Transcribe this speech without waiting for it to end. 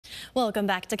Welcome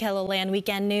back to KELOLAND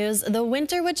Weekend News. The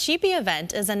Winter Wacipi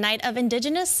event is a night of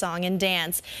Indigenous song and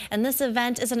dance, and this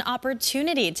event is an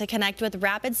opportunity to connect with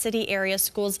Rapid City area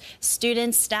schools,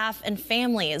 students, staff, and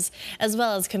families, as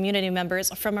well as community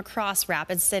members from across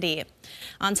Rapid City.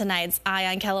 On tonight's Eye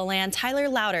on KELOLAND, Tyler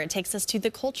Louder takes us to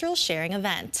the cultural sharing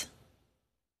event.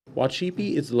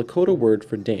 Wacipi is the Lakota word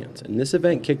for dance, and this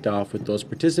event kicked off with those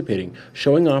participating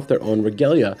showing off their own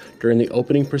regalia during the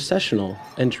opening processional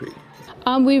entry.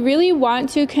 We really want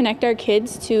to connect our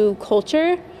kids to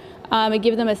culture and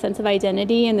give them a sense of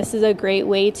identity, and this is a great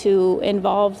way to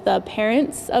involve the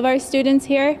parents of our students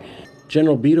here.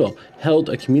 General Beadle held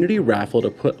a community raffle to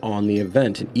put on the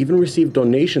event and even received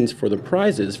donations for the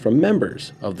prizes from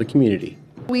members of the community.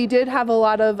 We did have a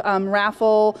lot of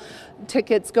raffle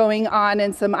tickets going on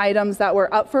and some items that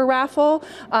were up for raffle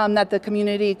that the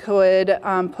community could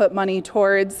put money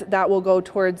towards. That will go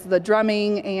towards the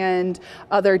drumming and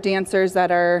other dancers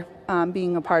that are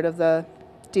being a part of the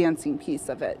dancing piece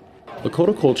of it.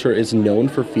 Lakota culture is known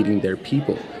for feeding their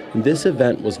people, and this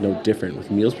event was no different,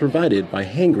 with meals provided by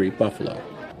Hangry Buffalo.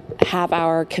 Have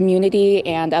our community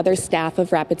and other staff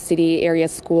of Rapid City Area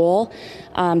School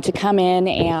to come in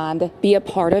and be a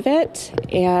part of it,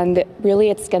 and really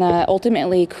it's going to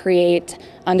ultimately create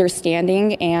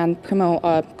understanding and promote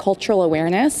cultural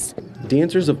awareness.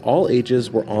 Dancers of all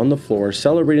ages were on the floor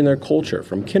celebrating their culture,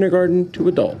 from kindergarten to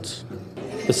adults.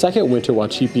 The second Winter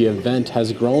Wacipi event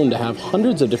has grown to have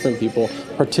hundreds of different people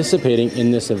participating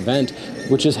in this event,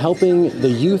 which is helping the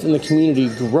youth in the community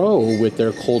grow with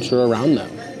their culture around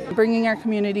them. Bringing our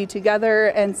community together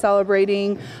and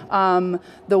celebrating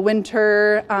the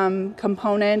winter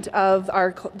component of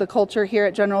the culture here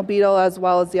at General Beadle, as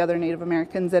well as the other Native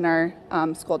Americans in our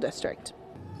school district.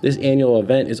 This annual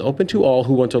event is open to all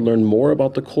who want to learn more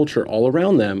about the culture all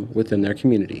around them within their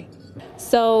community.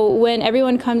 So when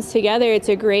everyone comes together, it's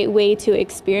a great way to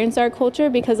experience our culture,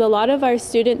 because a lot of our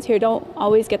students here don't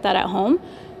always get that at home.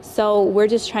 So we're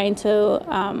just trying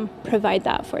to provide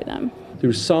that for them.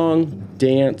 Through song,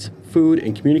 dance, food,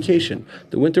 and communication,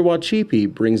 the Winter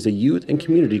Wacipi brings the youth and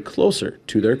community closer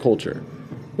to their culture.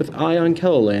 With Eye on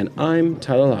KELOLAND, I'm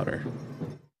Tyler Louder.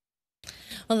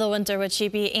 Well, the Winter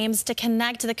Wacipi aims to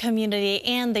connect the community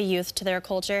and the youth to their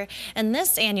culture, and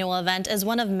this annual event is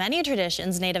one of many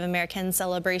traditions Native American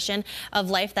celebration of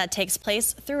life that takes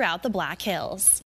place throughout the Black Hills.